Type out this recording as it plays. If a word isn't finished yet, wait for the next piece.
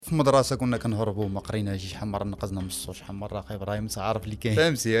في المدرسه كنا كنهربوا ما قريناش شحال مره نقزنا من الصوت شحال مره اخي ابراهيم انت عارف اللي كاين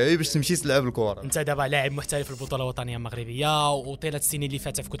فهمتي باش تمشي تلعب الكره. انت دابا لاعب محترف في البطوله الوطنيه المغربيه وطيله السنين اللي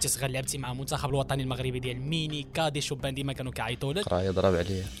فاتت كنت صغير لعبتي مع المنتخب الوطني المغربي ديال ميني كادي شبان ديما كانوا كيعيطوا لك قرايه ضرب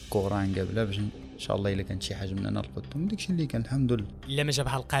عليه كره نقابلها باش ان شاء الله الا كانت شي حاجه من انا القدام داكشي اللي كان الحمد لله. الا ما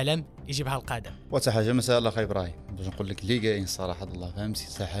جابها القلم يجيبها القدم. وتا حاجه ما سهله اخي ابراهيم باش نقول لك اللي كاين صراحه الله فهمتي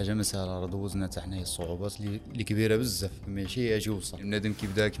حتى حاجه ما سهله راه دوزنا حتى حنايا الصعوبات اللي كبيره بزاف ماشي اجي وصل بنادم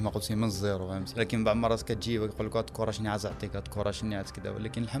كيبدا كما قلتي من الزيرو فهمتي لكن بعض المرات كتجي ويقول لك هاد الكره شنو عايز نعطيك هاد الكره شنو عاد كذا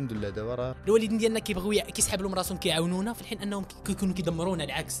ولكن الحمد لله دابا راه الوالدين ديالنا كيبغيو كيسحب لهم راسهم كيعاونونا في الحين انهم كيكونوا كيدمرونا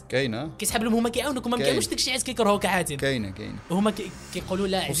العكس كاينه كيسحب لهم هما كيعاونوك وما كيعاونوش داكشي عاد كيكرهوك حاتم كاينه وهما كيقولوا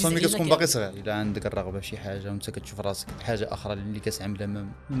لا عزيز خصوصا ملي علينا كتكون باقي صغير الا عندك الرغبه في شي حاجه وانت كتشوف راسك حاجه اخرى اللي كتعملها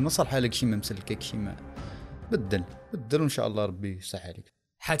ما صالحه لك شي ما مسلكك شي ما بدل وان شاء الله ربي يصح عليك.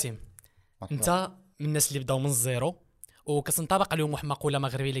 حاتم انت من الناس اللي بداو من الزيرو وكتنطبق عليهم واحد مقوله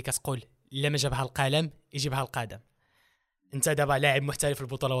مغربيه اللي كتقول الا ما جابها القلم يجيبها القدم. انت دابا لاعب محترف في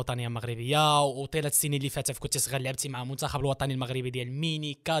البطوله الوطنيه المغربيه وطيله السنين اللي فاتت كنت صغير لعبتي مع المنتخب الوطني المغربي ديال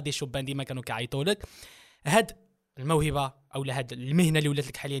ميني كادي شبان ديما كانوا كيعيطوا لك. هاد الموهبه او هاد المهنه اللي ولات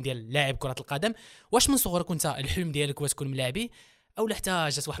لك حاليا ديال لاعب كره القدم واش من صغرك كنت الحلم ديالك هو تكون ملاعبي او حتى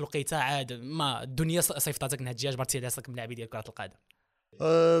جات واحد الوقيته عاد ما الدنيا صيفطاتك انها تجي جبرتي راسك ملاعبي ديال كره القدم؟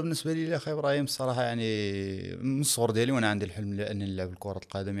 بالنسبه لي اخي ابراهيم الصراحه يعني من الصغر ديالي وانا عندي الحلم اني نلعب كره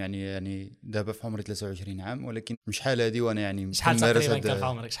القدم يعني دابا في عمري 23 عام ولكن شحال هذه وانا يعني شحال تقريبا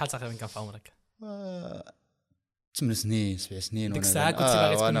كان في عمرك 8 سنين 7 سنين ديك الساعه كنت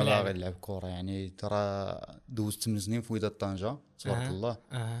باغي تكون وانا ملاعب باغي نلعب كره يعني ترى دوزت 8 سنين في وداد طنجه تبارك الله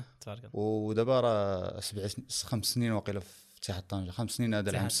تبارك الله ودابا راه 5 سنين واقيلا في اتحاد طنجه 5 سنين هذا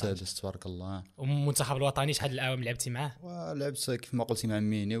العام السادس تبارك الله. والمنتخب الوطني شحال الاعوام لعبتي معاه؟ ولعبت كيف ما قلتي مع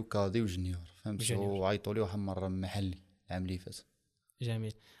ميني وكادي وجونيور فهمت وعيطوا لي واحد المره محلي العام اللي فات.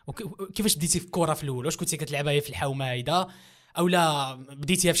 جميل. وكيفاش بديتي في الكره في الاول؟ واش كنتي كتلعبها في الحومه هيدا او لا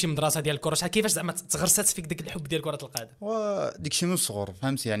بديتيها في شي مدرسه ديال الكره؟ شحال كيفاش زعما تغرست فيك داك الحب ديال كره القدم؟ وديك شي من الصغر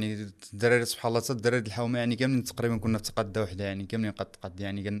فهمتي يعني الدراري سبحان الله حتى الدراري الحومه يعني كاملين تقريبا كنا في تقاده وحده يعني كاملين قد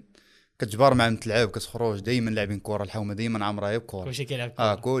يعني كتجبر معهم تلعب كتخرج دائما لاعبين كره الحومه دائما عمرها هي بكره كلشي كيلعب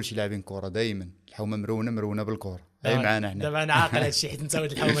كره كلشي لاعبين كره دائما الحومه مرونه بالكره هاي معانا حنا. دابا انا عاقل هادشي حيت انت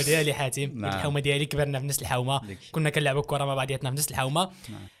ولد الحومه ديالي حاتم الحومه ديالي كبرنا في نفس الحومه كنا كنلعبوا الكره مع بعضياتنا في نفس الحومه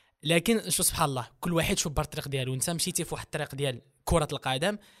لكن شو سبحان الله كل واحد شو بار الطريق ديالو. انت مشيتي في واحد الطريق ديال كره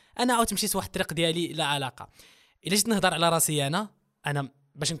القدم انا عاود مشيت في واحد الطريق ديالي لا علاقه. الا جيت نهضر على راسي انا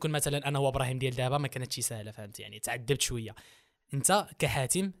باش نكون مثلا انا هو ابراهيم ديال دابا ما كانتش سهله فهمت يعني تعذبت شويه. انت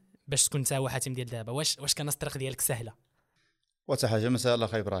كحاتم باش تكون انت هو حاتم ديال دابا واش كان الطريق ديالك سهله؟ وتا حاجه ما سهله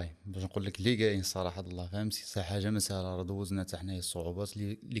اخي ابراهيم باش نقول لك اللي كاين صراحه الله فهمتي حتى حاجه ما سهله راه دوزنا حتى حنايا الصعوبات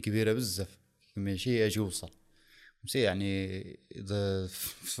اللي كبيره بزاف ماشي اجي وصل فهمتي يعني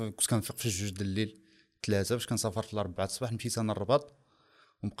كنت كنفيق في 2 د الليل 3 باش كنسافر في 4 الصباح مشيت انا الرباط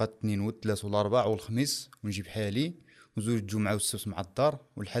وبقات 2 و3 والاربع والخميس ونجيب حالي وزوج الجمعه والسبت مع الدار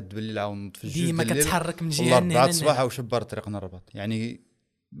والحد بالليل عاود نوض في 2 ديما كتحرك من جهه 4 الصباح وشبر طريقنا الرباط يعني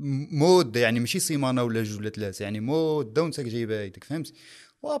مده يعني ماشي سيمانه ولا 2 ولا 3 يعني مده وانت جايبها يدك فهمتي.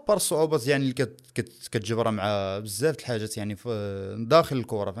 وابار الصعوبات يعني اللي كتجبرها مع بزاف الحاجات يعني في داخل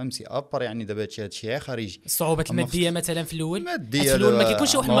الكره فهمتي ابار يعني دابا هادشي خارجي. الصعوبات الماديه مثلا في الاول في الاول ما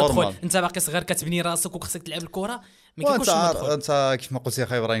كيكونش واحد المدخول انت باقي صغير كتبني راسك وخصك تلعب الكره ما كيكونش المدخول. انت كيف ما قلت يا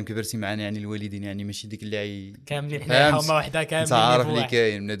اخي ابراهيم كبرتي معنا يعني الوالدين يعني ماشي ديك اللي كاملين حنا حومه وحده كاملين انت عارف اللي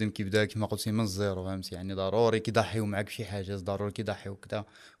كاين بنادم كيبدا كيف ما قلتي من الزيرو فهمتي يعني ضروري كيضحيو معاك بشي حاجه ضروري كيضحيو كذا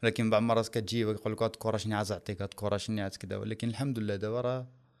ولكن بعض المرات كتجي ويقول لك هاد الكره شنو عايز نعطيك هاد الكره شنو عايز كذا ولكن الحمد لله دابا راه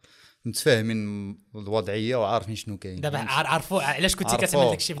متفاهمين الوضعيه وعارفين شنو كاين دابا عرفوا علاش كنتي كتعمل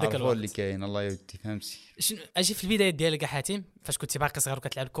داك الشيء في ذاك الوقت اللي كاين الله يودي فهمتي. اجي في البدايه ديالك حاتم فاش كنتي باقي صغير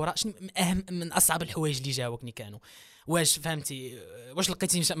وكتلعب الكره شنو اهم من اصعب الحوايج اللي جاوكني كانوا واش فهمتي واش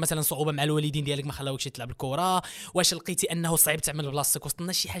لقيتي مثلا صعوبه مع الوالدين ديالك ما خلاوكش تلعب الكره واش لقيتي انه صعيب تعمل بلاصتك وسط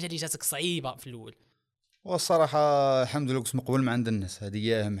الناس شي حاجه اللي جاتك صعيبه في الاول؟ والصراحه الحمد لله كنت مقبول مع عند الناس هذه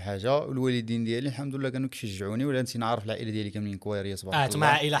هي اهم حاجه والوالدين ديالي الحمد لله كانوا كيشجعوني ولا انت نعرف العائله ديالي كاملين كويريه تبارك الله مع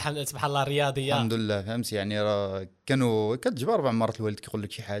عائله سبحان الله رياضيه الحمد لله فهمتي يعني راه كانوا كتجبر بعض المرات الوالد كيقول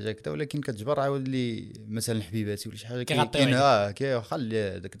لك شي حاجه كذا ولكن كتجبر عاود لي مثلا حبيباتي ولا شي حاجه كاين خلي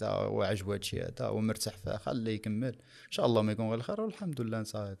هذاك تا هو عجبو هادشي هذا هو مرتاح فيه خليه يكمل ان شاء الله ما يكون غير الخير والحمد لله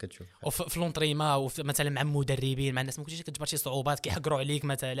انت كتشوف. وفي لونطريما مثلا مع المدربين مع الناس ما كنتيش كتجبر شي صعوبات كيحقروا عليك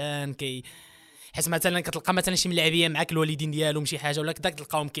مثلا حيت مثلا كتلقى مثلا شي ملاعبيه معاك الوالدين ديالهم شي حاجه ولا كذاك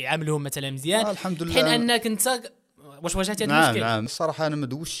تلقاهم كيعاملوهم مثلا مزيان الحمد لله حين انك انت واش واجهتي هذا المشكل؟ نعم الصراحه انا ما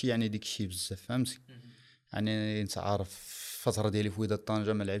دوزتش يعني ديك الشيء بزاف فهمتي يعني انت عارف الفتره ديالي في وداد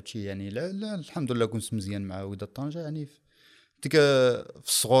طنجه ما لعبتش يعني لا الحمد لله كنت مزيان مع وداد طنجه يعني ديك في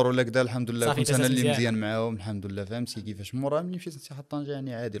الصغور ولا كذا الحمد لله صافي كنت انا دازت اللي مزيان. مزيان معاهم الحمد لله فهمتي كيفاش مورا ملي مشيت لشي طنجة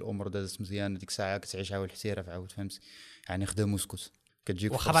يعني عادي الامور دازت مزيان ديك الساعه كتعيش عاود الاحتراف عاود فهمتي يعني خدام وسكت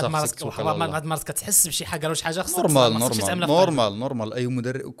كتجيك واخا بعد فرصه ما خصك راسك توكل واخا على الله. بعد ما راسك كتحس بشي حاجه ولا شي حاجه خصك نورمال ما خصكش نورمال تعملها في قلبك. نورمال اي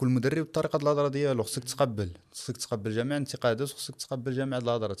مدرب كل مدرب بطريقه الهضره ديالو خصك تقبل جميع الانتقادات وخصك تقبل جميع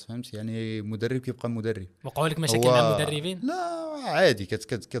الهضرات فهمتي يعني مدرب كيبقى مدرب. وقعوا لك مشاكل هو مع المدربين لا عادي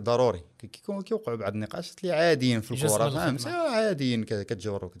ضروري كيوقعوا بعض النقاشات اللي عاديين في جزء الكره من فهمت الخدمة. عاديين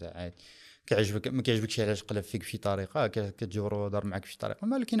كتجوروا كذا عادي كيعجبك ما كيعجبكش علاش قلب فيك بشي طريقه كتجوروا دار معك بشي طريقه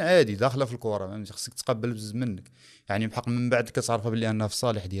ولكن عادي داخله في الكره فهمتي خصك تقبل بزز منك يعني بحق من بعد كتعرفها باللي انها في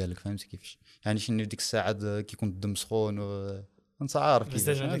الصالح ديالك فهمتي كيفاش يعني شنو ديك الساعه كيكون الدم سخون انت عارف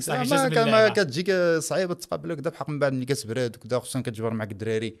بزاف ديك كيفاش الساعة ما كيجذب ما اللعبة. كتجيك صعيبه تقبل كذا بحق من بعد ملي كتبرد وكذا خصوصا كتجبر معك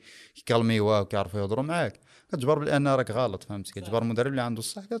الدراري كيكالميوا وكيعرفوا يهضروا معاك كتجبر بان راك غلط فهمتي كتجبر المدرب اللي عنده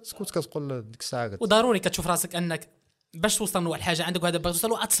الصح كتسكت كتقول ديك الساعه وضروري كتشوف راسك انك باش توصل لواحد الحاجه عندك وهذا باش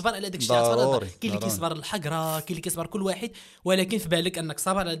توصل تصبر على داك الشيء ضروري، كاين اللي ضروري. كيصبر الحقره كاين اللي كيصبر كل واحد ولكن في بالك انك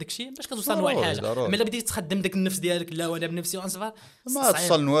صابر على داك الشيء باش كتوصل لواحد ضروري، الحاجه ضروري. اما الا بديت تخدم داك النفس ديالك لا وانا بنفسي ونصبر ما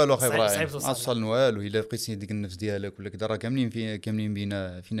توصل والو اخي ابراهيم صعيب ما توصل توصل والو الا بقيتي ديك النفس ديالك ولا كذا راه كاملين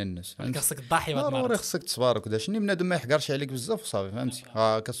فينا الناس ولكن خصك تضحي بعض ضروري المرات. خصك تصبر وكذا شني بنادم ما يحقرش عليك بزاف وصافي فهمتي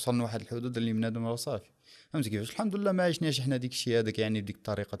كتوصل لواحد الحدود اللي بنادم راه صافي فهمتي كيفاش الحمد لله ما عشناش حنا ديك الشيء هذاك يعني بديك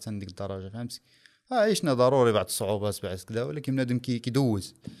الطريقه حتى ديك الدرجه فهمتي عشنا ضروري بعض الصعوبات بعد كذا ولكن بنادم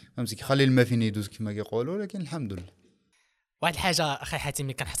كيدوز فهمتي كيخلي الماء فين يدوز كما كيقولوا ولكن الحمد لله. واحد الحاجه اخي حاتم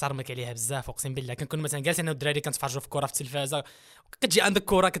اللي كنحترمك عليها بزاف اقسم بالله كنكون مثلا جالسين انا والدراري كنتفرجوا في كره في التلفازه كتجي عندك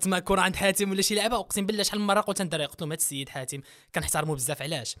كره كتسمع كره عند حاتم ولا شي لعبه اقسم بالله شحال من مره قلت للدراري قلت لهم هذا السيد حاتم كنحترمه بزاف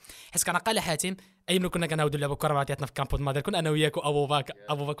علاش حيت كان قال حاتم اي ملي كنا كنعاودوا نلعبوا كره مع بعضياتنا في كامبو مادر كنا انا وياك وابو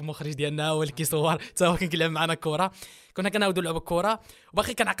باك المخرج ديالنا هو اللي كيصور حتى هو كان كيلعب معنا كره كنا كنعاودوا نلعبوا الكره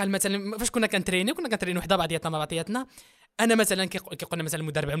وباقي كنعقل مثلا فاش كنا كنترينيو وحده بعضياتنا مع بعضياتنا انا مثلا كيقولنا مثلا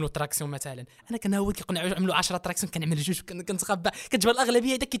المدرب عملوا تراكسيون مثلا انا كنهود كيقولنا عملوا 10 تراكسيون كنعمل جوج كنتخبى كتجبر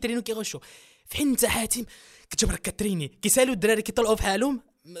الاغلبيه داك كيترينيو كيغشوا في حين انت حاتم كتجبر كتريني كيسالوا الدراري كيطلعوا في حالهم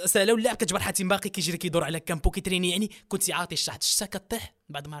سالاو اللاعب كتجبر حاتم باقي كيجري كيدور على كامبو كيتريني يعني كنت عاطي الشحط الشتا كطيح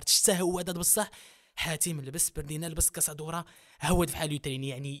بعد ما عرفت الشتا هو هذا بصح حاتم لبس بردينا لبس كاسادوره هود في حاله يتريني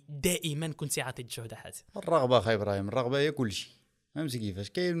يعني دائما كنت عاطي الجهد حاتم الرغبه اخي ابراهيم الرغبه هي كل شيء فهمتي كيفاش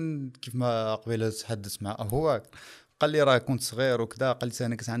كاين كيف ما قبيله تحدث مع ابوك قال لي راه كنت صغير وكذا قال لي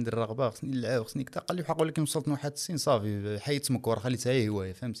انا كنت عندي الرغبه خصني نلعب خصني كذا قال لي بحق ولكن وصلت لواحد السن صافي حيت مكور خليتها هي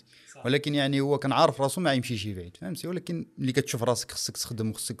هوايه فهمتي ولكن يعني هو كان عارف راسو ما يمشيش بعيد فهمتي ولكن ملي كتشوف راسك خصك تخدم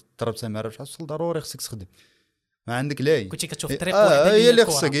وخصك تضرب تماره باش توصل ضروري خصك تخدم ما عندك لاي كنتي كتشوف الطريق واحده هي اللي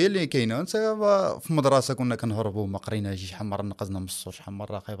خصك هي اللي كاينه انت في المدرسه كنا كنهربوا ما قريناش شحال مره نقزنا من الصوت شحال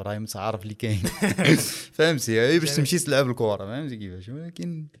مره اخي ابراهيم انت عارف اللي كاين فهمتي هي باش تمشي تلعب الكره فهمتي كيفاش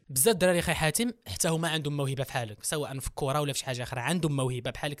ولكن بزاف الدراري اخي حاتم حتى هما عندهم موهبه بحالك سواء في الكره ولا في شي حاجه اخرى عندهم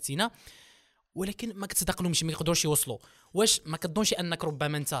موهبه بحالك تينا ولكن ما كتصدقلهمش ما يقدروش يوصلوا واش ما كتظنش انك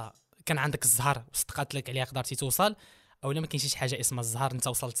ربما انت كان عندك الزهر وصدقات لك عليها قدرتي توصل او لا ما كاينش شي حاجه اسمها الزهر انت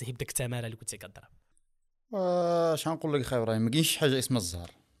وصلت ليه بداك التماره اللي كنتي كضرب شحال نقول لك اخي ابراهيم ما كاينش حاجه اسمها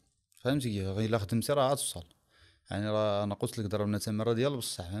الزهر فهمتي غير الا خدمتي راه غتوصل يعني راه انا قلت لك ضربنا تماره ديال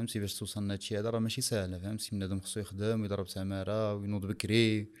بصح فهمتي باش توصل لهادشي هذا راه ماشي ساهله فهمتي بنادم خصو يخدم ويضرب تماره وينوض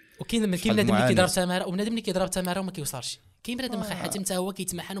بكري وكاين بنادم اللي كيضرب تماره وبنادم اللي كيضرب تماره وما كيوصلش كاين بنادم اخي حاتم حتى هو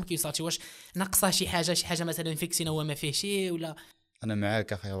كيتمحن وما كيوصلش واش ناقصه شي حاجه مثلا فيكسين هو ما فيه شي ولا انا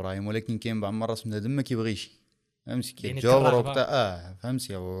معاك اخي ابراهيم ولكن كاين بعض المرات بنادم ما كيبغيش فهمتي يعني كيتجاور وقتا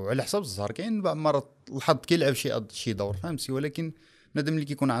فهمتي وعلى حساب الزهر كاين بعض المرات الحظ كيلعب شي دور فهمتي ولكن بنادم اللي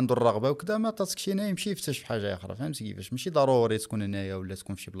كيكون عنده الرغبه وكذا ما تعطيكش هنا يمشي يفتش في حاجه اخرى فهمتي كيفاش ماشي ضروري تكون هنايا ولا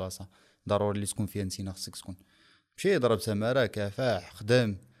تكون في شي بلاصه ضروري اللي تكون فيها انت خصك تكون مشي ضرب تماره كفاح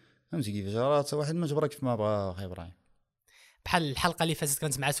خدام فهمتي كيفاش راه حتى واحد ما جبرك في ما بغا اخي ابراهيم بحال الحلقه اللي فاتت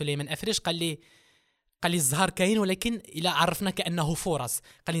كانت مع سليمان افريش قال لي الزهر كاين ولكن الا عرفنا كانه فرص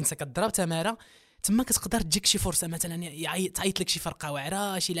قال لي انت كضرب تماره تما كتقدر تجيك شي فرصه مثلا تعيط لك شي فرقه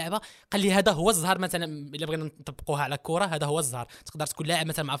واعره شي لعبه قال لي هذا هو الزهر مثلا الا بغينا نطبقوها على الكره هذا هو الزهر تقدر تكون لاعب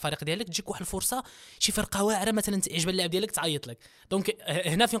مثلا مع الفريق ديالك تجيك واحد الفرصه شي فرقه واعره مثلا تعجب اللاعب ديالك تعيط لك دونك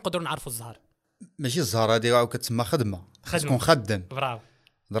هنا فين نقدروا نعرفوا الزهر ماشي الزهر هذه راه كتسمى خدمه تكون خدام برافو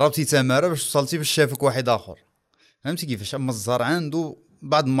ضربتي تماره باش وصلتي باش شافك واحد اخر فهمتي كيفاش اما الزهر عنده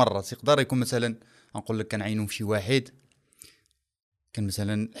بعض المرات يقدر يكون مثلا نقول لك كنعينوا في شي واحد كان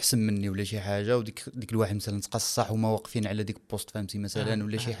مثلا احسن مني ولا شي حاجه وديك الواحد مثلا تقصح وما واقفين على ديك البوست فهمتي مثلا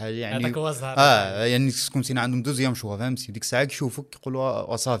ولا شي حاجه يعني هذاك هو الزهر يعني كنتي عندهم دوزيام شوا فهمتي ديك الساعه كيشوفوك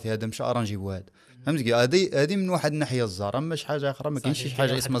يقولوا صافي هذا مشى راه نجيبو هذا فهمتي هذه من واحد الناحيه الزهر اما شي حاجه اخرى ما كاينش شي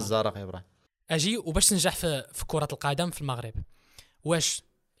حاجه اسمها الزهر اخي ابراهيم اجي وباش تنجح في كره القدم في المغرب واش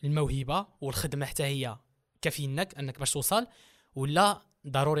الموهبه والخدمه حتى هي كافينك انك باش توصل ولا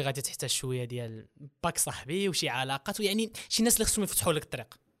ضروري غادي تحتاج شويه ديال باك صاحبي وشي علاقات ويعني شي ناس اللي خصهم يفتحوا لك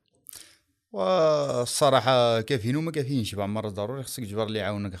الطريق؟ والصراحه كافيين وما كافيينش، بعض المرات ضروري خصك تجبر اللي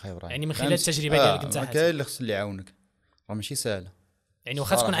يعاونك اخي ابراهيم، يعني من خلال التجربه ديالك انت كاين اللي خص اللي يعاونك، راه ماشي سهله يعني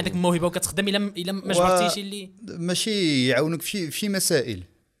واخا تكون عندك موهبه وكتخدم الا ما جبرتيش اللي ماشي يعاونك في شي مسائل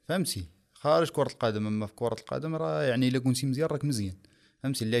فهمتي خارج كره القدم. اما في كره القدم راه يعني الا كنتي مزيان راك مزيان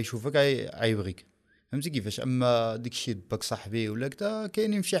فهمتي، اللي يشوفك يبغيك فهمتي كيفاش. اما ديك الشيء باك صاحبي ولا كذا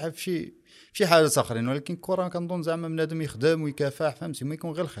كاينين في حاجات اخرين، ولكن الكره كنظن زعما بنادم يخدم ويكافح فهمتي ما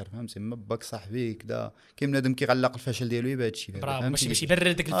يكون غير الخير فهمتي. اما باك صاحبي كذا كاين بنادم كيعلق الفشل ديالو بهذا الشيء، برافو ماشي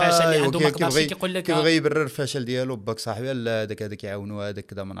يبرر داك الفشل اللي عنده ما قدرش كيقول لك كيبغي يبرر الفشل ديالو باك صاحبي، لا هذاك يعاونو هذاك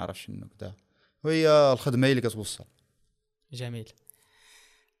كذا ما نعرفش شنو كذا، وهي الخدمه هي اللي كتوصل. جميل.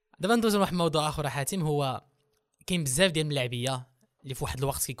 دابا ندوزو لواحد الموضوع اخر حاتم، هو كاين بزاف ديال الملاعبيه اللي في واحد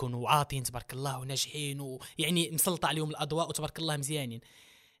الوقت كيكونوا عاطين تبارك الله وناجحين ويعني مسلط عليهم الاضواء وتبارك الله مزيانين،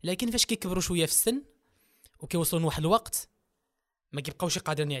 لكن فاش كيكبروا شويه في السن وكيوصلوا لواحد الوقت ما كيبقاوش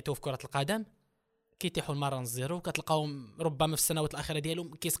قادرين يعطيو في كره القدم، كيتيحوا المران الزيرو، كتلقاهم ربما في السنوات الاخيره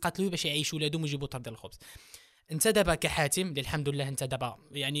ديالهم كيسقاتلوا باش يعيشوا ولادهم ويجيبوا طرد ديال الخبز. انت دابا كحاتم اللي الحمد لله انت دابا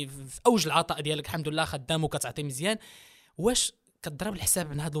يعني في اوج العطاء ديالك الحمد لله خدام وكتعطي مزيان، واش كتضرب الحساب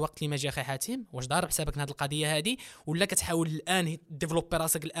من هذا الوقت اللي ما جا اخي حاتم؟ واش ضارب حسابك من هذه القضيه هذه ولا كتحاول الان ديفلوبي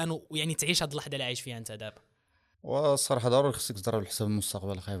راسك الان ويعني تعيش هذه اللحظه اللي عايش فيها انت دابا؟ والصراحه ضروري خصك تضرب الحساب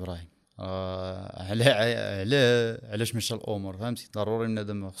المستقبل اخي ابراهيم. علاش مشى الامور فهمتي، ضروري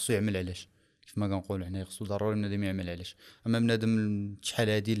بنادم خصو يعمل علاش، كيف ما كنقولوا حنا خصو ضروري بنادم يعمل علاش. اما بنادم شحال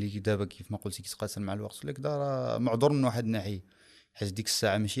هادي اللي دابا كيف ما قلتي كيتقاسم مع الوقت ولا كذا راه معذور من واحد الناحيه، حيت ديك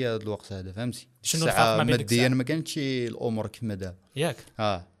الساعه ماشي هذا الوقت هذا فهمتي. شنو الفرق ما بين ماديا ما كانتش الامور كيف ما دابا ياك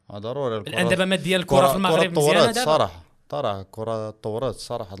ضروري الان دابا ماديا الكره في المغرب مزيانه دابا صراحه الكره تطورات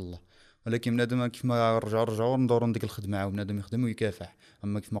صراحه الله، ولكن بنادم كيف ما رجعوا ندوروا نديك الخدمه عاود بنادم يخدم ويكافح.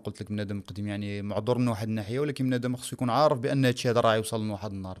 اما كيف ما قلت لك بنادم قديم يعني معذور من واحد الناحيه، ولكن بنادم خصو يكون عارف بان هادشي هذا راه يوصل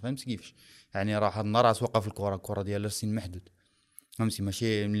لواحد النهار فهمتي كيفاش، يعني راه واحد النهار توقف الكره ديال السن محدود فهمتي،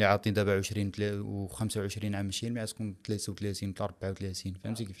 ماشي ملي عاطين دابا 20 و25 عام ماشي ملي تكون 33 34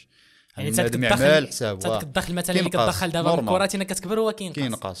 فهمتي كيفاش. يعني بنادم يعمل حساب تاك الدخل مثلا اللي كتدخل دابا من الكره تينا كتكبر هو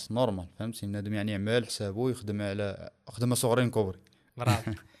كاين نقص نورمال فهمتي. بنادم يعني يعمل حسابه ويخدم على خدمه صغرين كبري.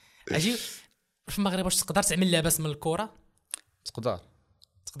 برافو. اجي في المغرب واش تقدر تعمل لاباس من الكره؟ تقدر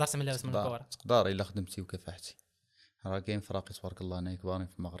تعمل لاباس من الكره، تقدر الا خدمتي وكافحتي. راه كاين فراقي تبارك الله هنا كبارين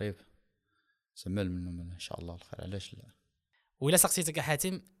في المغرب سمال منهم ان شاء الله الخير، علاش لا. وإلا سقسيتك يا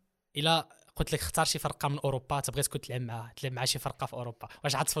حاتم الا قلت لك اختار شي فرقه من اوروبا تبغي تكون تلعب مع شي فرقه في اوروبا،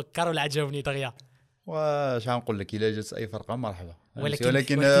 واش غتفكر ولا غتجاوبني دغيا؟ واش غنقول لك الا جات اي فرقه مرحبا،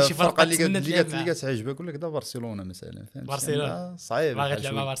 ولكن شي فرقه اللي تعجبك يقول لك دا برشلونه مثلا فهمت. برشلونه صعيب باغي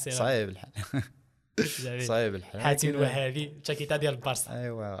تلعب مع برشلونه، صعيب الحال. صعيب الحال. حاتم الوهابي تشاكيتا ديال البارسا.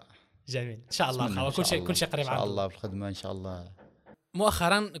 ايوا جميل ان شاء الله كلشي قريب ان شاء الله في الخدمه ان شاء الله.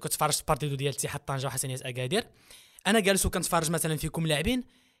 مؤخرا كنت تفرجت بارتيدو ديال اتحاد طنجه وحسنيه اكادير، انا جالس وكنتفرج مثلا فيكم لاعبين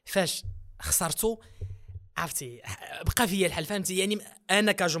فاش خسرتوا عرفتي بقى فيا الحال فهمتي، يعني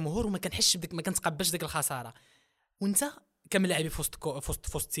انا كجمهور وما كنحسش بديك ما كنتقبلش ديك الخساره، وانت كملاعبي في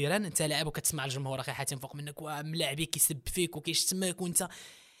وسط التيران انت لاعب وكتسمع الجمهور اخي حاتم فوق منك وملاعبي كيسب فيك وكيشتمك، وانت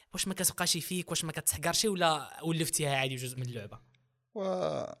واش ما كتبقاش فيك واش ما كتحقرش ولا ولفتيها عادي جزء من اللعبه؟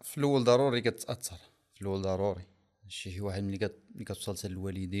 وفي الاول ضروري كتاثر، في الاول ضروري شي واحد ملي كتوصل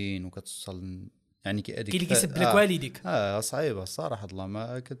للوالدين وكتوصل يعني كاين اللي كيسب لك والديك صعيبه الصراحه الله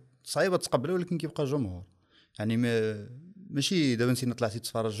ما صعيبه تقبلها، ولكن كيبقى جمهور يعني ماشي دابا انت طلعتي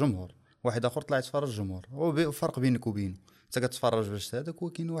تتفرج جمهور واحد اخر طلع يتفرج جمهور، هو فرق بينك وبينه، انت كتفرج باش هذاك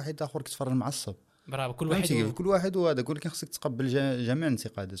وكاين واحد اخر كيتفرج معصب. برافو كل واحد وهذاك، ولكن خصك تقبل جميع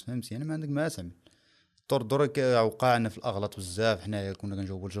الانتقادات فهمتي، يعني ما عندك ما تعمل درك. وقعنا في الاغلاط بزاف حنايا كنا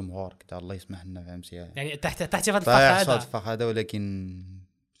كنجاوبوا الجمهور كذا الله يسمح لنا فهمتي، يعني تحت في هذا الفخ هذا ولكن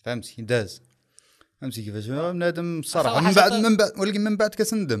فهمتي داز فهمتي كيفاش بنادم الصراحه من بعد ولكن من بعد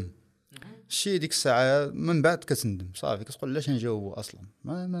كتندم شي ديك الساعه، من بعد كتندم صافي كتقول علاش نجاوبوا اصلا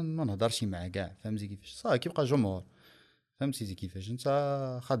ما نهضرش معاه كاع فهمتي كيفاش، صافي كيبقى جمهور فهمتي كيفاش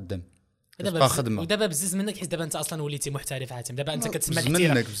انت خدام ودابا بزز منك حيت دابا انت اصلا وليتي محترف حاتم، دابا انت كتسمى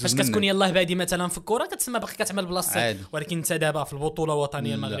كثير فاش كتكون يلاه بادي مثلا في الكره كتسمى باقي كتعمل بلاصتك، ولكن انت دابا في البطوله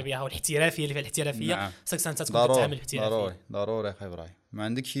الوطنيه المغربيه والاحترافيه اللي فيها الاحترافيه خصك انت تكون كتعامل احترافيا. ضروري اخي ابراهيم ما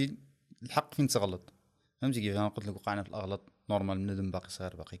عندك شي الحق فين تغلط فهمتي كيف انا قلت لك وقعنا في الاغلاط نورمال، بنادم باقي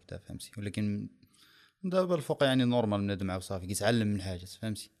صغير باقي كذا فهمتي، ولكن دابا الفوق يعني نورمال بنادم عاود صافي كيتعلم من الحاجات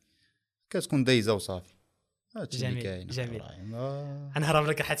فهمتي، كتكون دايزه وصافي. جميل. نهرب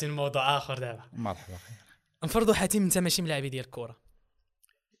لك حاتم الموضوع اخر دابا. مرحبا خير. نفرضوا حاتم انت ماشي ملاعب ديال الكره،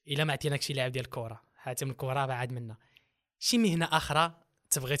 الا ما عطيناكش شي لاعب ديال الكره حاتم الكره بعد منا، شي مهنه اخرى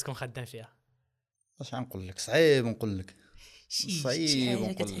تبغي تكون خدام فيها؟ واش غنقول لك؟ صعيب نقول لك. شي صعيب حاجه نقول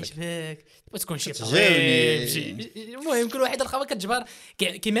لك. كتعجبك تبغي تكون شي كتعجبني. طبيب المهم كل واحد الخوا كتجبر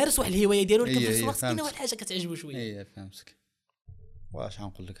كيمارس واحد الهوايه ديالو ولكن في نفس الوقت كاينه واحد الحاجه كتعجبو شويه. فهمتك. واش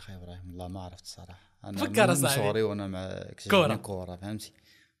غنقول لك اخي ابراهيم؟ والله ما عرفت الصراحه. انا فكر من أصاحبي. صغري وانا مع كورة. كره فهمتي.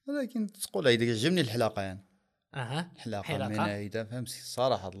 ولكن تقول هيدي كتعجبني الحلاقه يعني. اها الحلاقه من هيدا فهمتي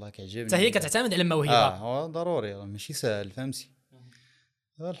الصراحه الله كيعجبني. حتى هي كتعتمد على الموهبه. هو ضروري راه ماشي ساهل فهمتي.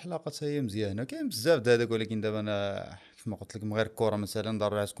 الحلاقه حتى هي مزيانه كاين بزاف د هذاك ولكن دابا انا كما قلت لك من غير الكره مثلا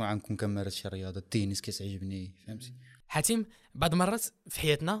ضروري تكون عندكم كمارس شي رياضه. التنس كيعجبني فهمتي. حاتم بعض المرات في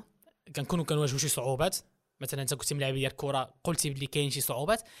حياتنا كنكونوا كنواجهوا شي صعوبات. مثلا انت كنتي ملاعب ديال الكره قلتي بلي كاين شي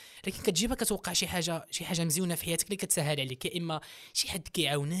صعوبات لكن كتجيبها كتوقع شي حاجه مزيونه في حياتك اللي كتسهل عليك يا اما شي حد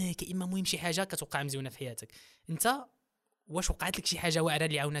كيعاونك يا اما مهم شي حاجه كتوقع مزيونه في حياتك. انت واش وقعت لك شي حاجه واعره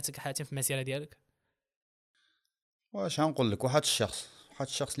اللي عاوناتك حاتم في المسيره ديالك؟ واش غنقول لك؟ واحد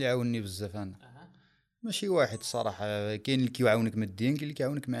الشخص اللي عاونني بزاف انا. ماشي واحد الصراحه. كاين اللي كيعاونك ماديا كاين اللي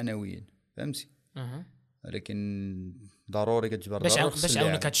كيعاونك معنويا فهمتي. ولكن ضروري كتجبر باش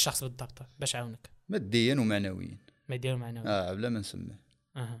عاونك هذا الشخص بالضبط؟ باش عاونك ماديا ومعنويا. بلا ما نسميه.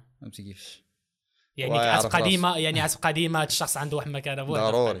 فهمتي كيفاش؟ يعني عتبقى ديما هذا الشخص عنده واحد المكانه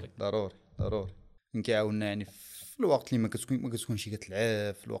بوحدها. ضروري كيعاوننا يعني في الوقت اللي ما كتكونش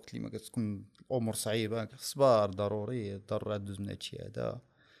كتلعب، في الوقت اللي ما كتكون الامور صعيبه صبار ضروري دوز من هادشي هذا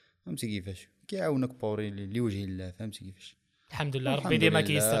فهمتي كيفاش. كيعاونك بوري لوجه الله فهمتي كيفاش. الحمد لله ربي ديما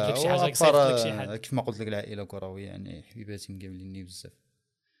كيسر لك شي حاجه كيصيفط لك شي حاجه. كيف ما قلت لك العائله كرويه يعني حبيباتي مقابليني بزاف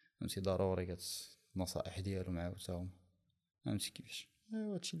فهمتي. ضروري النصائح ديالهم عاوتاهم فهمتي كيفاش.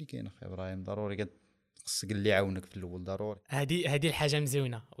 ايوا هادشي اللي كاين اخي ابراهيم. ضروري خصك اللي يعاونك في الاول ضروري. هذه الحاجه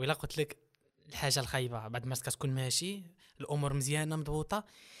مزيونه. وإلا قلت لك الحاجه الخايبه بعد ما كتكون ماشي الامور مزيانه مضبوطه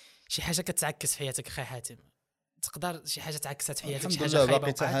شي حاجه كتعكس في حياتك اخي حاتم تقدر شي حاجه تعكست في حياتك شي حاجه خايبه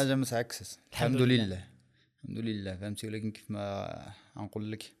باقي حتى حاجه ما تعكست الحمد لله فهمتي. ولكن كيف ما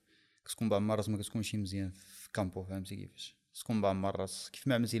غنقول لك كتكون بعض المرات ما كتكونش مزيان في كامبو فهمتي كيفاش. تكون بعض المرات كيف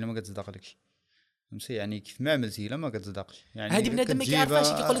ما عملتي ما كتصدقلكش فهمتي. يعني كيف ما عملتي ما كتصدقش يعني. هذه بنادم ما كيعرفش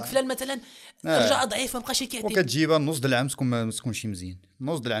كيقول لك فلان مثلا رجع ضعيف ما بقاش كيعطي وكتجيبها نص د العام ما تكونش مزيان.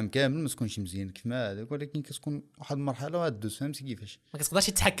 نص د العام كامل ما تكونش مزيان كيف ما هذاك. ولكن كتكون واحد المرحله وغادوز فهمتي كيفاش. ما كتقدرش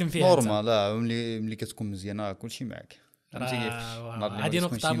تتحكم فيها نورمال. لا ملي كتكون مزيانه كلشي معاك فهمتي كيفاش. هذه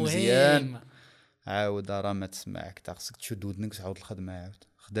نقطه مهمه. عاود راه ما تسمعك تا خصك تشد ودنك وتعاود الخدمه عاود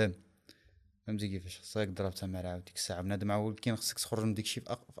خدام فهمتي كيفاش. خصك ضربتها مع عاود ديك الساعه بنادم عاود كاين خصك تخرج من ديك الشيء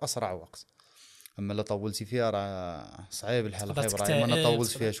في اسرع وقت. اما لا طولتي فيها راه صعيب الحال اخي ابراهيم. انا طولت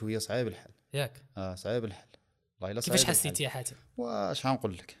فيها شويه صعيب الحال ياك. صعيب الحال والله الا. كيفاش حسيتي يا حاتم؟ واش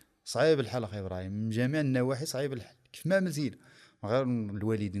غنقول لك؟ صعيب الحال اخي ابراهيم من جميع النواحي. صعيب الحال كيف ما مزيان. غير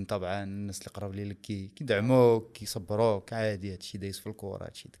الوالدين طبعا الناس اللي قراب ليك كيدعموك كيصبروك عادي. هادشي دايز في الكره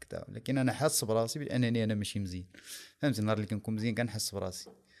هادشي كذا. لكن انا حاس براسي بانني انا ماشي مزيان فهمتي. النهار اللي كنكون مزيان كنحس براسي.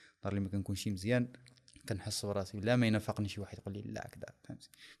 النهار اللي ما كنكونش مزيان كنحس براسي. لا ما ينافقني شي واحد يقول لي لا كذا فهمتي.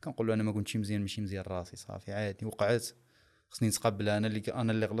 كنقول له انا ما كنتش مزيان ماشي مزيان راسي صافي عادي وقعت. خصني نتقبل انا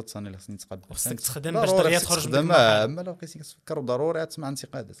اللي غلطت. انا اللي خصني نتقبل. خصك تخدم باش دغيا تخرج من المرحله. اما لو بقيتي كتفكر ضروري تسمع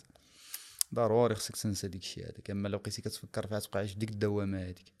انتقادات. ضروري خصك تنسى ديك الشيء هذاك. اما لو بقيتي كتفكر فيها تبقى عايش ديك الدوامه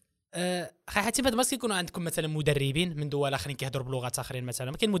هذيك. اخي حاتم هاد المرات كيكونوا عندكم مثلا مدربين من دول اخرين كيهضروا بلغات اخرين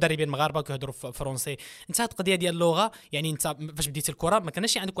مثلا. ما كاين مدربين مغاربه كيهضروا فرونسي. انت هاد القضيه ديال اللغه يعني انت فاش بديتي الكره ما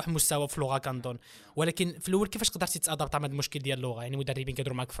كانش عندك واحد المستوى في اللغه كنظن. ولكن في الاول كيفاش قدرتي تادابط مع المشكل ديال اللغه؟ يعني مدربين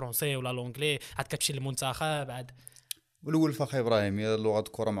كيهضروا معك فرونسي ولا لونجلي عاد كتمشي للمنتخب عاد. والاول فاخي ابراهيم هي لغه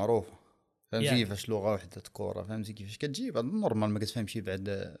الكره معروفه فهمتي كيفاش. لغه وحده الكره فهمتي كيفاش. كتجيب نورمال ما كتفهمش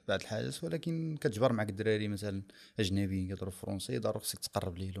بعد الحاجات. ولكن كتجبر معك الدراري مثلا اجنبيين كيهضروا فرونسي ضروري خصك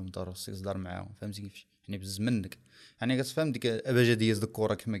تقرب ليهم. ضروري خصك تهضر معاهم فهمتي كيفاش. يعني بزز منك يعني كتفهم ديك ابجديه ديال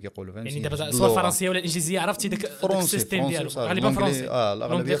الكره كما كيقولوا فهمتي. يعني دابا سواء الفرنسيه ولا الانجليزيه عرفتي داك السيستيم ديالو غالبا فرونسي.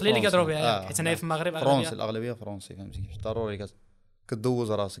 الاغلبيه اللي كيهضروا بها حيت هنايا في المغرب فرونسي. الاغلبيه فرونسي فهمتي كيفاش. ضروري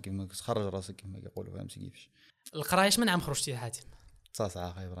كدوز راسك كما كتخرج راسك كما كيقولوا فهمتي كيفاش. القرايه من عام خرجتي حاتم؟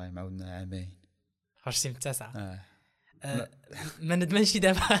 9 اخي ابراهيم عاودنا عامين. خرجتي من 9 ما ندمنش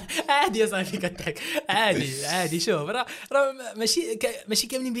دابا. عادي يا صاحبي كضحك عادي شوف راه ماشي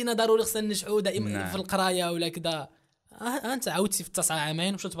كاملين بينا ضروري خصنا ننجحوا دائما في القرايه ولا كذا. انت عاودتي في 9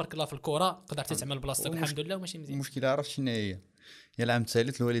 عامين وشو تبارك الله في الكره قدرتي تعمل بلاصتك الحمد لله وماشي مزيان. المشكله عرفت شنو هي العام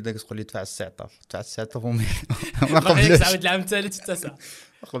الثالث الوالده كتقول لي دفع السعطاف ما قبلوش. تعاود العام الثالث في 9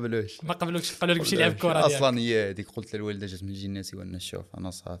 ما قبلوش قالوا لك مشي لعب كره اصلا. هي هذيك قلت للوالده جات من الجناسي وانا شوف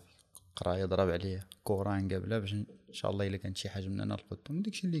انا صافي قرايه ضرب عليا كره نقابلها باش ان شاء الله الا كانت شي حاجه من هنا لقدام.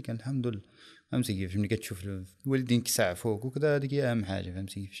 داكشي اللي كان الحمد لله فهمتي كيفاش. ملي كتشوف الوالدين كيسعفوك وكذا هذيك هي اهم حاجه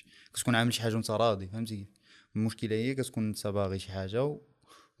فهمتي كيفاش. كتكون عامل شي حاجه وانت راضي فهمتي كيف. المشكله هي كتكون انت باغي شي حاجه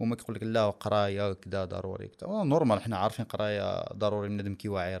وما كيقول لك لا قرايه كذا ضروري كذا نورمال، حنا عارفين قرايه ضروري بنادم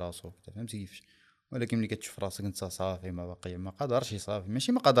كيواعي راسو كذا، فهمتي كيفاش. ولكن ملي كتشوف راسك انت صافي ما باقي ما قادرش صافي،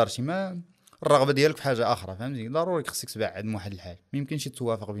 ماشي ما قادرش، ما الرغبه ديالك في حاجه اخرى، فهمتي ضروري خصك تبعد من واحد الحال، ما يمكنش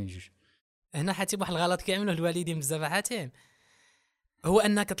توافق بين جوج. هنا حاتم واحد الغلط كيعملوه الوالدين بزاف حاتم، هو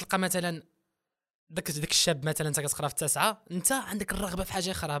انك تلقى مثلا داك الشاب مثلا انت كتقرا في التاسعه، انت عندك الرغبه في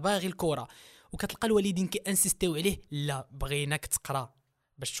حاجه اخرى باغي الكره، وكتلقى الوالدين كيانسيستيو عليه لا بغيناك تقرا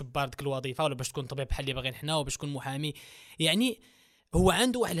باش تشبر ديك الوظيفه ولا باش تكون طبيب بحال اللي باغيين حنا وباش تكون محامي. يعني هو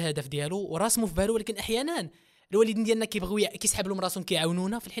عنده واحد الهدف ديالو وراسمه في بالو، ولكن احيانا الوالدين ديالنا كيبغيو كيسحب لهم راسهم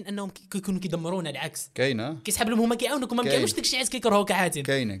كيعاونونا في الحين انهم كيكونوا كيدمرونا. العكس كاينه كيسحب لهم هما كيعاونوك وما كيعاونوش داك الشيء عاد كيكرهوك كحاتم.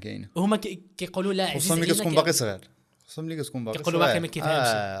 كاينه وهما كيقولوا لا عزيز خصوصا ملي كتكون باقي صغير، خصوصا ملي كتكون باقي كيقولوا باقي ما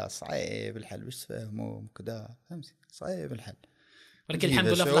كيفهمش. صعيب الحال باش تفهموا كذا، فهمتي صعيب الحال. ولكن الحمد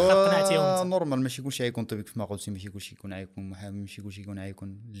لله في الاخر قنعتي وانت نورمال. ماشي كلشي غيكون طبيب كما قلتي، ماشي كلشي يكون غيكون محامي، ماشي كلشي يكون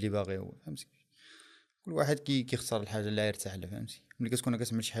غيكون اللي باغي هو، فهمتي. كل واحد كيختار الحاجه اللي يرتاح لها، فهمتي. ملي كتكون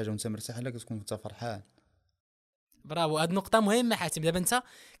كتعمل شي حاجه وانت مرتاح لها كتكون انت فرحان. برافو، هاد النقطه مهمه حاتم. دابا انت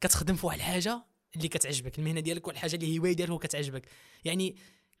كتخدم في واحد الحاجه اللي كتعجبك، المهنه ديالك واحد الحاجه اللي هوايه ديالك وكتعجبك، يعني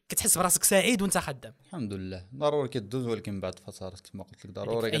كتحس براسك سعيد وانت خدام. الحمد لله. ضروري كدوز، ولكن بعد فترات كما قلت لك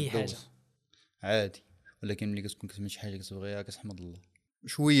ضروري كدوز عادي. ولكن ملي كتكون كتعمل شي حاجه كتبغيها كتحمد الله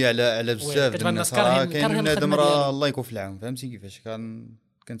شويه على بزاف ديال الناس. كاين بنادم راه الله يكون في العون، فهمتي كيفاش.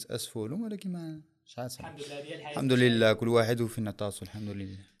 كنت اسفوا لهم، ولكن ما شحال الحمد لله كل واحد وفين عطاسو، الحمد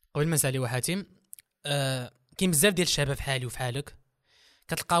لله. قبل ما نسالي وحاتم، كاين بزاف ديال الشباب بحالي وفحالك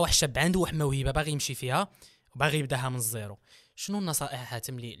كتلقى واحد الشاب عنده واحد موهبه باغي يمشي فيها وباغي يبداها من الزيرو. شنو النصائح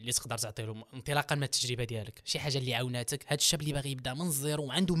حاتم اللي تقدر تعطيه له انطلاقا من التجربه ديالك؟ شي حاجه اللي عاوناتك هاد الشاب اللي باغي يبدا من الزيرو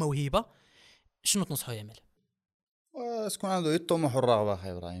وعنده موهبه، شنو تنصحو يعمل؟ تكون عنده الطموح والرغبه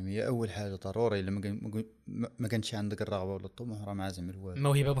اخي ابراهيم، هي اول حاجه ضروري. الا ما كانش عندك الرغبه ولا الطموح راه ما عازم والو.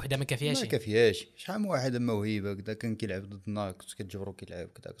 الموهبه بوحدها ما كافياش. شحال من واحد موهبه كذا كان كيلعب ضدنا، كنت كتجبرو كيلعب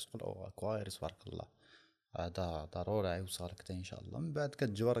كذا كتقول كويس تبارك الله، هذا ضروري يوصلك حتى ان شاء الله. من بعد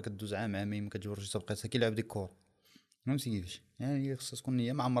كتجبر كدوز عامين ما كتجبرش تبقى كيلعب ديك الكره، فهمتي كيفاش. يعني خصها تكون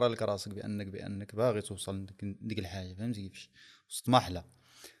نيه معمره لك راسك بانك باغي توصل ديك الحاجه، فهمتي كيفاش، وتطمح لها.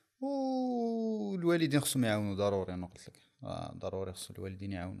 والوالدين خصهم يعاونوا ضروري. انا قلت لك ضروري خصو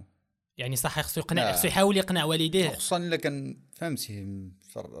الوالدين يعاونوا. يعني صح خصو يقنع، خصو يحاول يقنع والديه، خصوصا الا كان فهمتي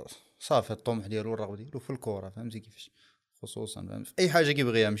صافي الطموح ديالو والرغبه ديالو في الكره، فهمتي كيفاش. خصوصا فهمت في اي حاجه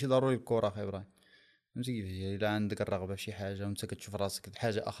كيبغيها، ماشي ضروري الكره اخي ابراهيم، فهمتي كيفاش. الا عندك الرغبه في شي حاجه وانت كتشوف راسك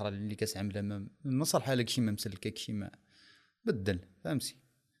الحاجه اخرى اللي كتعملها ما صالحه لك، شي ما مسلكك، شي ما بدل، فهمتي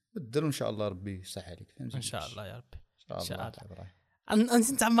بدل، وان شاء الله ربي يصح عليك، فهمتي. ان شاء الله يا ربي، ان شاء الله ابراهيم.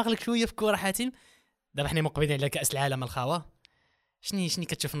 نتعمق لك شويه في الكره حاتم. دابا حنا مقبلين على كاس العالم الخاوه، شني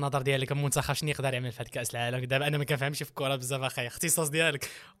كتشوف النظر ديالك كمنتخب شنو يقدر يعمل في هذا كاس العالم؟ دابا انا ما كنفهمش في الكره بزاف اخي، اختصاص ديالك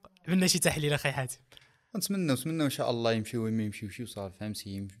عملنا شي تحليل اخي حاتم. نتمنى ان شاء الله يمشيو وما يمشيوش وصافي،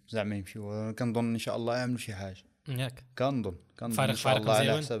 فهمتي زعما يمشيو. كنظن ان شاء الله يعملوا شي حاجه، ياك كنظن ان شاء الله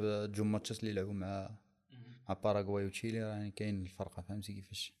على حسب الجوج ماتشات اللي لعبوا مع باراغواي وتشيلي، يعني كاين الفرقه، فهمتي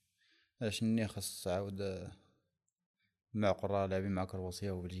كيفاش. عشان خاص عاود معقول راه لاعبين مع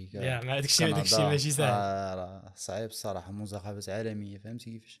كرواتيا وبلجيكا، يا ما داك الشيء ماشي ساهل، صعيب الصراحه، منتخبات عالميه،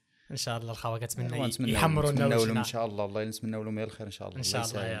 فهمتي كيفاش. ان شاء الله الخاوه كنتمنى يحمروا لنا وجهنا ان شاء الله. الله نتمنوا لهم الخير ان شاء الله. ان شاء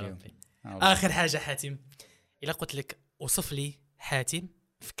الله يا ربي. اخر حاجه حاتم، الا قلت لك وصف لي حاتم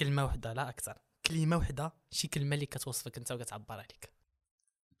في كلمه واحده لا اكثر، كلمه واحده، شي كلمه اللي كتوصفك انت وكتعبر عليك.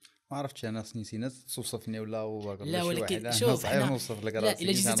 ما عرفتش انا نسيت توصفني ولا هو لا، ولكن شوف انا نوصف لك راسي.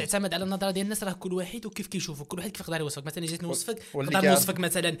 الا جيتي تعتمد على النظره ديال الناس راه كل واحد وكيف كيشوفك، كل واحد كيف يقدر يوصفك. مثلا جيت نوصفك نقدر نوصفك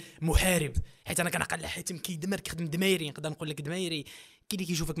مثلا محارب، حيت انا كنعقل حاتم كيدمر كيخدم دمايري، نقدر نقول لك دمايري. كاين اللي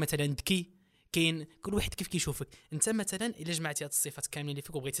كيشوفك مثلا ذكي، كاين كل واحد كيف كيشوفك انت. مثلا الا جمعتي هاد الصفات كاملين اللي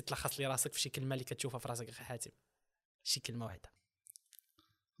فيك وبغيتي تلخص لي راسك في شي كلمه اللي كتشوفها في راسك اخي حاتم، شي كلمه واحده.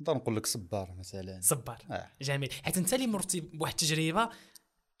 نقدر نقول لك صبار مثلا. صبار جميل، حيت انت اللي مرتي بواحد التجربه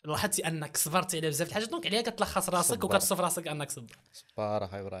لاحظتي انك صبرتي على بزاف الحاجات، دونك عليها كتلخص راسك وكتصف راسك انك صبار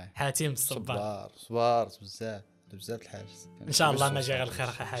اخي ابراهيم. حاتم صبار بزاف الحاجات. ان شاء الله ما جا غير الخير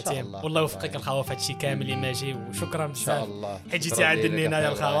اخي حاتم، والله يوفقك الخاوه في هادشي كامل اللي ماجي، وشكرا بزاف ان شاء الله حيت جيتي عندنا هنايا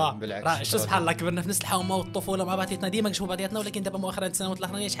الخاوه. راه شو سبحان الله كبرنا في نفس الحومه والطفوله مع بعضياتنا، ديما كنشوفوا بعضياتنا، ولكن دابا مؤخرا السنوات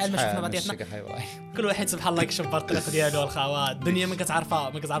الاخرانيه شحال ما شفنا بعضياتنا، كل واحد سبحان الله كيشوف الطريق ديالو الخاوه. الدنيا ما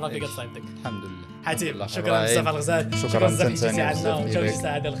كتعرفها فين كتصايبك. الحمد لله حاتم، شكرا بزاف على الغزال، شكرا بزاف جيتي عندنا وجوج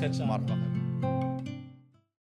سعاده الخير ان شاء الله.